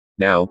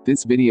Now,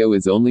 this video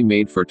is only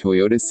made for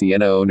Toyota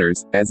Sienna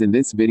owners, as in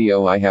this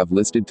video I have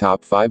listed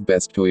top 5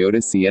 best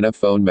Toyota Sienna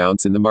phone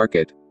mounts in the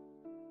market.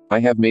 I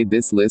have made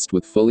this list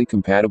with fully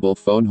compatible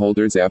phone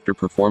holders after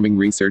performing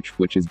research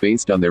which is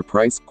based on their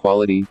price,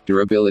 quality,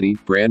 durability,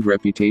 brand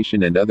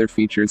reputation and other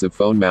features of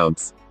phone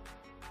mounts.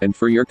 And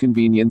for your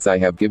convenience I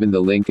have given the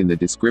link in the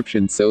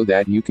description so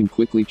that you can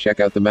quickly check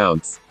out the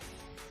mounts.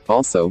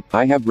 Also,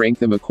 I have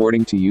ranked them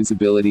according to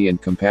usability and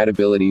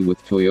compatibility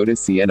with Toyota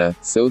Sienna,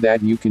 so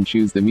that you can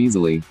choose them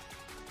easily.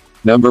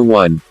 Number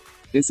 1.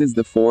 This is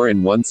the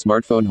 4-in-1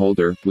 smartphone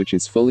holder, which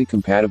is fully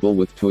compatible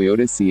with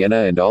Toyota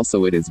Sienna and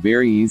also it is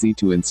very easy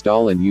to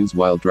install and use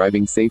while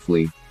driving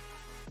safely.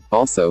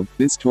 Also,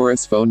 this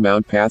Taurus phone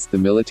mount passed the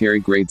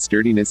military-grade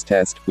sturdiness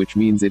test, which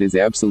means it is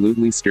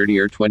absolutely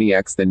sturdier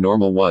 20x than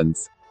normal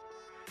ones.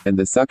 And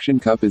the suction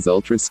cup is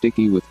ultra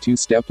sticky with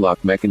 2-step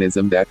lock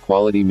mechanism. That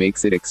quality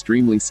makes it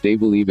extremely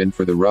stable even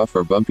for the rough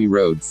or bumpy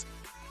roads.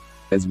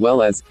 As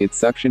well as, its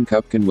suction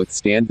cup can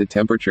withstand the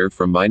temperature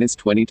from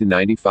 -20 to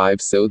 95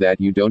 so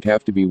that you don't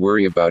have to be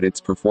worried about its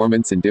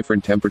performance in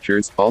different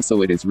temperatures.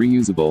 Also it is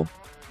reusable.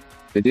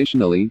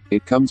 Additionally,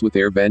 it comes with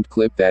air vent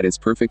clip that is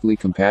perfectly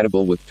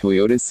compatible with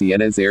Toyota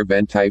Sienna's air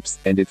vent types,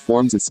 and it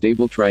forms a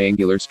stable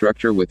triangular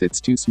structure with its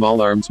 2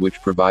 small arms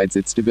which provides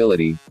it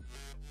stability.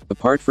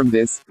 Apart from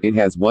this, it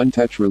has one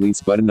touch release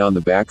button on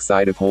the back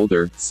side of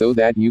holder, so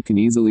that you can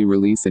easily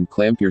release and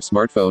clamp your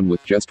smartphone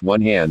with just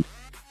one hand.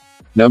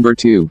 Number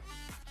 2.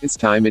 This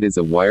time it is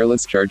a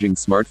wireless charging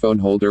smartphone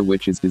holder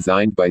which is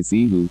designed by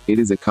Zihu. It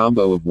is a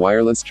combo of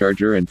wireless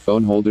charger and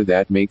phone holder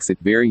that makes it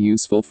very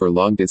useful for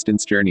long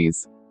distance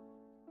journeys.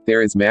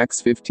 There is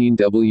max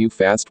 15W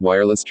fast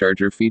wireless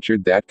charger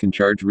featured that can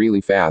charge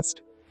really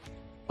fast.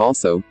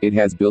 Also, it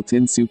has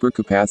built-in super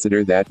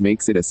capacitor that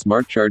makes it a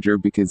smart charger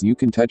because you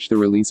can touch the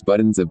release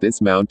buttons of this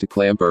mount to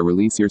clamp or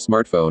release your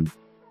smartphone.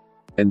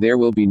 And there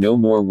will be no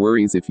more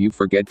worries if you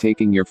forget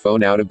taking your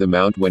phone out of the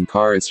mount when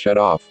car is shut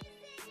off.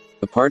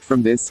 Apart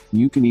from this,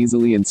 you can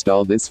easily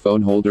install this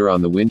phone holder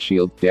on the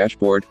windshield,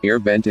 dashboard, air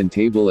vent and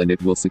table and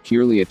it will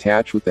securely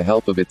attach with the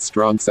help of its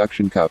strong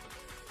suction cup.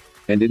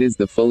 And it is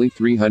the fully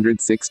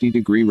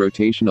 360-degree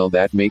rotational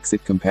that makes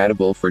it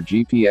compatible for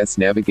GPS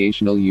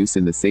navigational use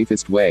in the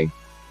safest way.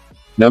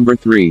 Number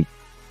 3.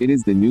 It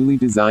is the newly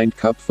designed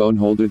cup phone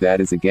holder that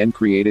is again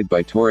created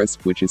by Taurus,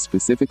 which is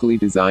specifically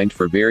designed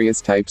for various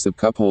types of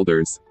cup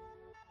holders.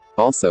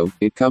 Also,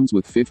 it comes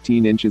with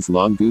 15 inches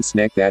long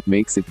gooseneck that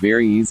makes it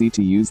very easy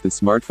to use the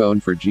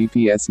smartphone for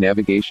GPS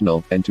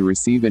navigational, and to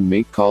receive and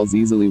make calls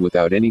easily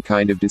without any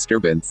kind of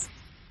disturbance.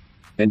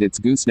 And its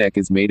gooseneck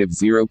is made of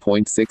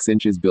 0.6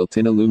 inches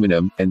built-in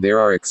aluminum, and there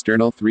are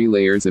external 3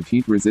 layers of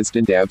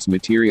heat-resistant ABS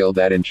material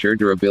that ensure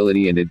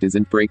durability and it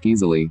doesn't break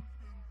easily.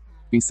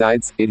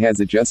 Besides, it has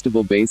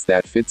adjustable base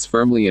that fits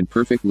firmly and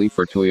perfectly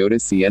for Toyota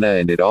Sienna,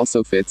 and it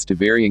also fits to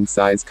varying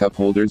size cup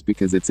holders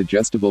because its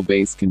adjustable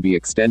base can be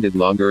extended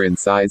longer in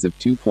size of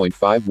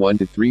 2.51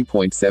 to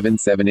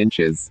 3.77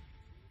 inches.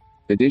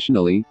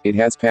 Additionally, it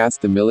has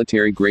passed the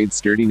military-grade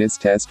sturdiness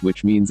test,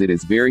 which means it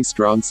is very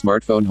strong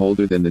smartphone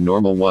holder than the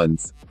normal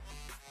ones.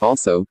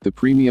 Also, the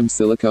premium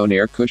silicone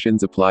air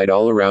cushions applied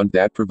all around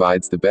that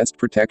provides the best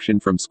protection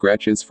from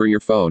scratches for your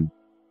phone.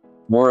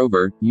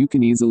 Moreover, you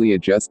can easily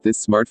adjust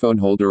this smartphone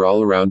holder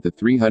all around the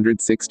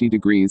 360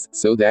 degrees,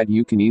 so that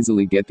you can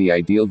easily get the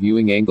ideal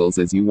viewing angles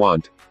as you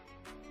want.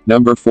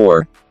 Number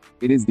 4.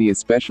 It is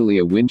especially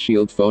a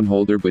windshield phone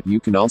holder, but you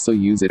can also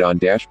use it on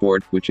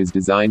dashboard, which is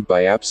designed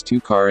by Apps 2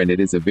 Car, and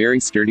it is a very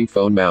sturdy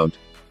phone mount.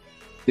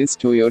 This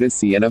Toyota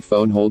Sienna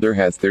phone holder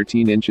has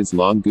 13 inches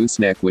long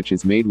gooseneck which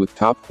is made with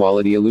top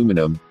quality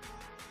aluminum.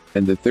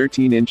 And the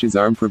 13 inches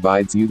arm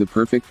provides you the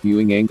perfect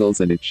viewing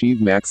angles and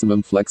achieve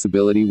maximum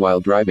flexibility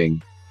while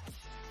driving.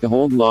 To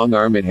hold long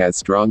arm it has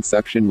strong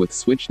suction with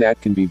switch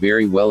that can be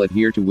very well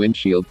adhere to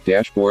windshield,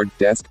 dashboard,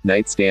 desk,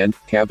 nightstand,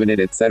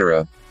 cabinet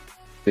etc.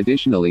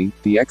 Additionally,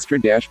 the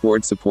extra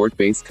dashboard support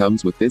base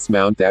comes with this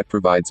mount that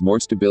provides more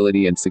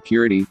stability and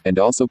security, and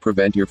also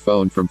prevent your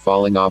phone from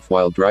falling off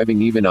while driving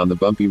even on the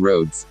bumpy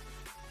roads.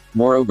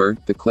 Moreover,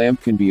 the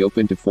clamp can be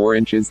opened to 4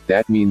 inches,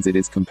 that means it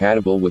is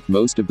compatible with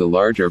most of the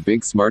large or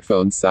big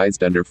smartphones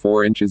sized under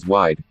 4 inches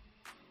wide.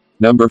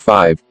 Number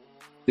 5.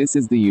 This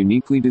is the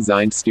uniquely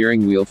designed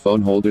steering wheel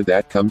phone holder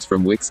that comes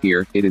from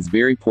Wixgear. It is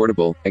very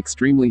portable,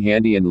 extremely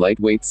handy and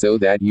lightweight so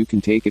that you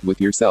can take it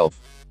with yourself.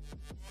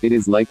 It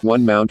is like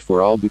one mount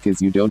for all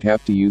because you don't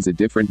have to use a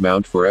different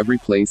mount for every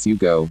place you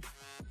go.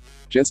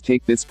 Just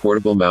take this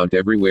portable mount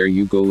everywhere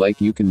you go,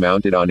 like you can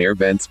mount it on air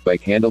vents,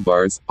 bike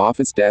handlebars,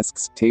 office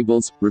desks,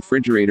 tables,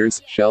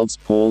 refrigerators, shelves,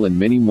 pole and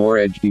many more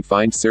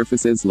edge-defined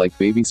surfaces like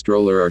baby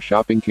stroller or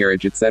shopping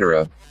carriage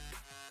etc.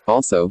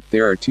 Also,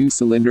 there are 2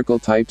 cylindrical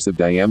types of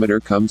diameter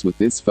comes with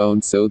this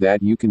phone so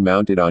that you can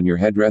mount it on your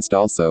headrest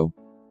also.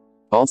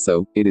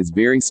 Also, it is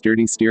very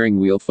sturdy steering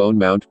wheel phone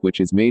mount, which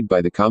is made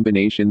by the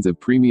combinations of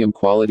premium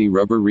quality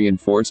rubber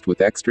reinforced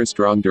with extra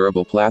strong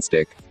durable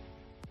plastic.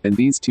 And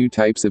these 2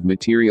 types of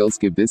materials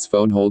give this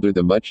phone holder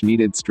the much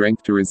needed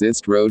strength to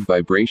resist road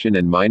vibration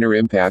and minor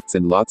impacts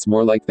and lots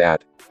more like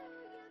that.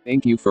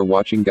 Thank you for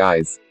watching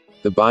guys.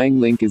 The buying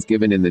link is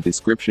given in the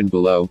description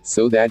below,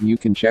 so that you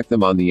can check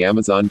them on the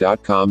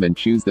Amazon.com and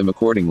choose them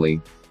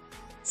accordingly.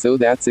 So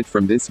that's it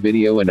from this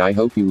video, and I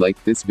hope you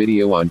liked this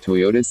video on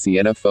Toyota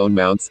Sienna phone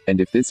mounts,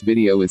 and if this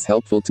video is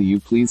helpful to you,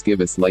 please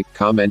give us like,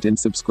 comment and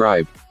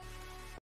subscribe.